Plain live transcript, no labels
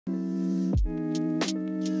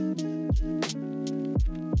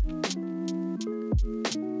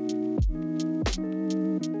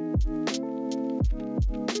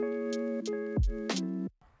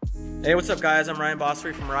Hey, what's up guys? I'm Ryan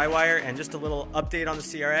Bossery from Rywire, and just a little update on the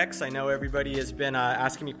CRX. I know everybody has been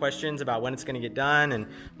asking me questions about when it's going to get done and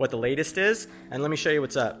what the latest is, and let me show you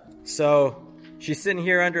what's up. So she's sitting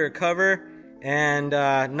here under a cover, and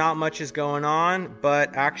not much is going on,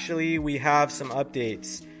 but actually we have some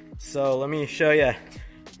updates. So let me show you.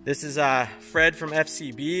 This is Fred from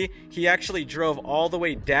FCB. He actually drove all the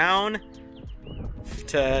way down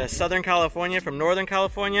to Southern California from Northern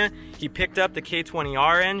California. He picked up the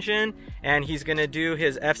K20R engine, and he's gonna do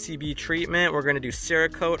his FCB treatment. We're gonna do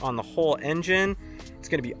Cerakote on the whole engine. It's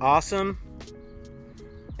gonna be awesome.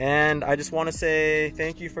 And I just wanna say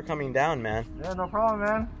thank you for coming down, man. Yeah, no problem,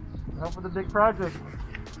 man. Help with the big project.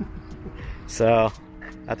 So,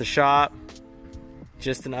 at the shop,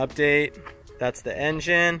 just an update. That's the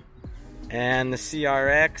engine, and the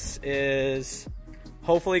CRX is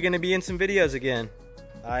hopefully gonna be in some videos again.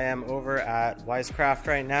 I am over at Wisecraft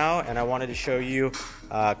right now, and I wanted to show you,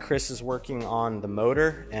 Chris is working on the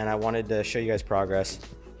motor, and I wanted to show you guys progress.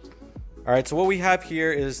 All right, so what we have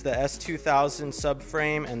here is the S2000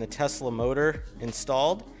 subframe and the Tesla motor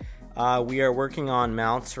installed. We are working on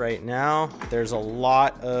mounts right now. There's a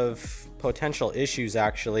lot of potential issues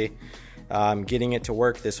actually getting it to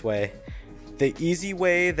work this way. The easy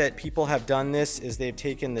way that people have done this is they've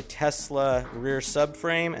taken the Tesla rear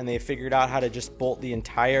subframe and they've figured out how to just bolt the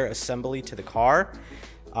entire assembly to the car.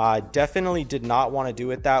 Definitely did not want to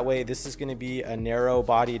do it that way. This is going to be a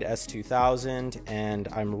narrow-bodied S2000, and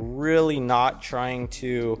I'm really not trying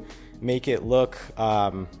to make it look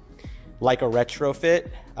like a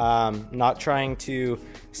retrofit. Not trying to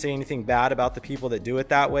say anything bad about the people that do it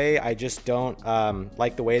that way. I just don't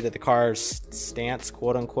like the way that the car's stance,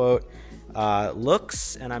 quote-unquote,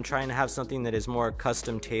 looks, and I'm trying to have something that is more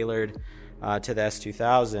custom tailored to the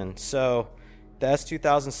S2000. So the S2000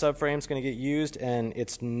 subframe is going to get used, and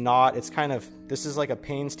this is like a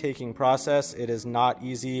painstaking process. It is not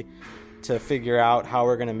easy to figure out how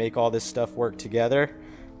we're going to make all this stuff work together,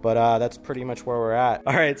 but that's pretty much where we're at.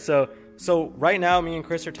 All right, so right now me and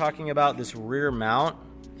Chris are talking about this rear mount,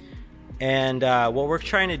 and what we're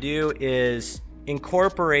trying to do is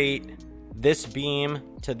incorporate this beam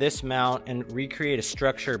to this mount and recreate a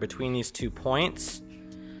structure between these 2 points.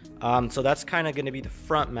 So that's kind of going to be the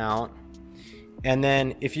front mount. And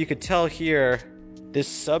then if you could tell here, this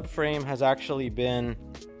subframe has actually been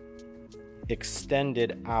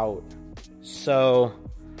extended out. So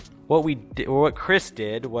what Chris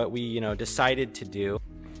did, what we decided to do.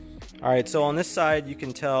 All right, so on this side you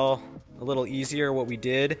can tell a little easier. What we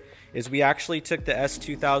did is we actually took the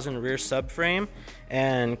S2000 rear subframe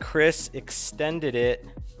and Chris extended it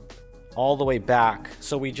all the way back.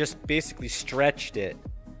 So we just basically stretched it,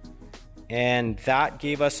 and that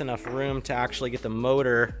gave us enough room to actually get the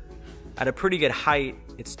motor at a pretty good height.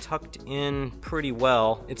 It's tucked in pretty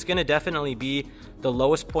well. It's gonna definitely be the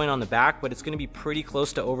lowest point on the back, but it's gonna be pretty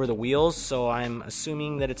close to over the wheels, so I'm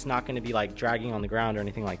assuming that it's not gonna be like dragging on the ground or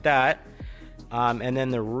anything like that. And then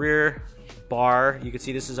the rear bar, you can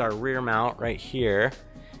see this is our rear mount right here,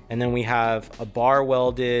 and then we have a bar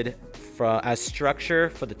welded as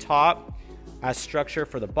structure for the top, as structure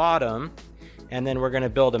for the bottom, and then we're going to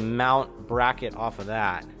build a mount bracket off of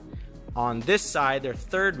that. On this side, their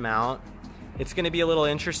third mount, it's going to be a little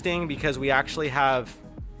interesting because we actually have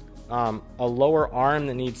a lower arm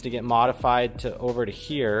that needs to get modified to over to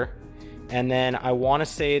here. And then I want to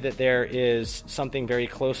say that there is something very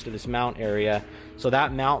close to this mount area. So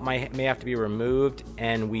that mount may have to be removed,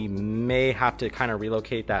 and we may have to kind of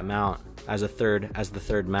relocate that mount as the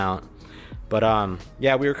third mount. But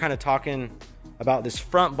yeah, we were kind of talking about this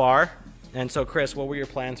front bar. And so Chris, what were your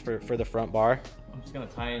plans for the front bar? I'm just going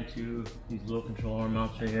to tie into these little control arm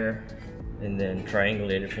mounts right here, and then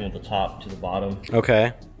triangulate it from the top to the bottom.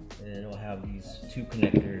 Okay. And then it'll have these 2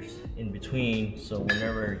 connectors in between, so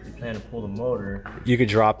whenever you plan to pull the motor, you could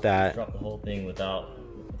drop the whole thing without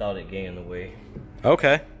it getting in the way.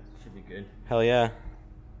 Okay. Should be good. Hell yeah.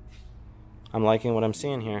 I'm liking what I'm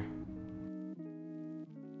seeing here.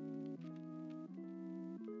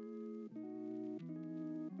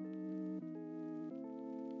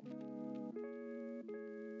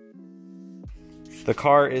 The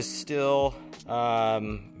car is still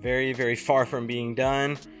very, very far from being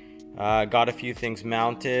done. Got a few things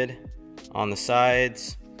mounted on the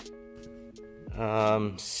sides.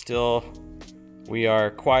 Still, we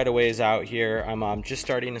are quite a ways out here. I'm just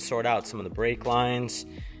starting to sort out some of the brake lines,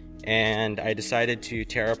 and I decided to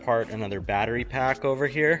tear apart another battery pack over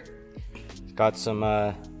here. Got some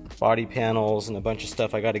body panels and a bunch of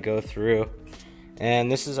stuff I got to go through.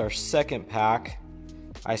 And this is our second pack.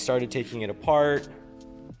 I started taking it apart.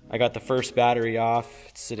 I got the first battery off.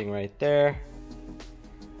 It's sitting right there.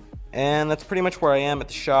 And that's pretty much where I am at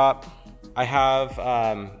the shop. I have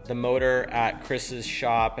the motor at Chris's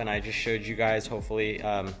shop, and I just showed you guys, hopefully,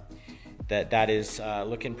 that is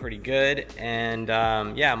looking pretty good. And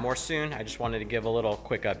yeah, more soon. I just wanted to give a little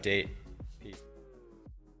quick update.